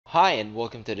Hi and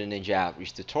welcome to the Ninja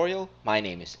Outreach tutorial. My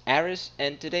name is Aris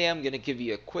and today I'm going to give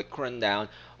you a quick rundown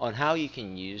on how you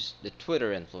can use the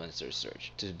Twitter influencer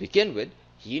search. To begin with,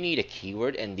 you need a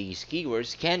keyword, and these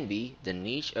keywords can be the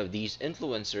niche of these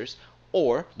influencers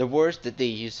or the words that they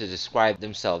use to describe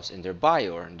themselves in their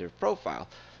bio or in their profile.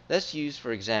 Let's use,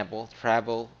 for example,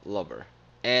 travel lover.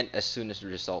 And as soon as the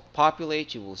result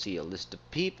populates, you will see a list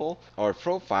of people or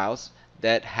profiles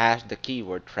that has the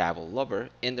keyword travel lover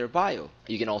in their bio.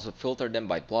 You can also filter them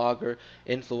by blogger,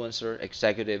 influencer,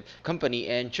 executive, company,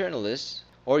 and journalists.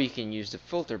 Or you can use the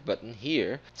filter button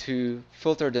here to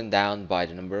filter them down by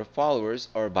the number of followers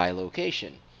or by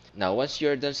location. Now, once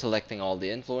you're done selecting all the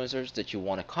influencers that you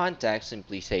want to contact,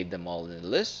 simply save them all in the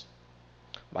list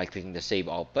by clicking the Save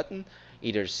All button.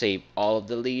 Either save all of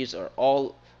the leads or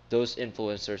all those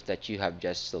influencers that you have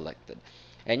just selected.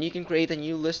 And you can create a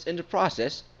new list in the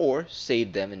process or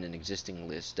save them in an existing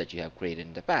list that you have created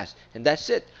in the past. And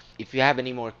that's it. If you have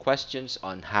any more questions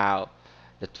on how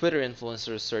the Twitter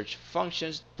influencer search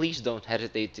functions, please don't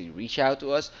hesitate to reach out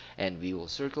to us and we will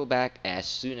circle back as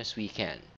soon as we can.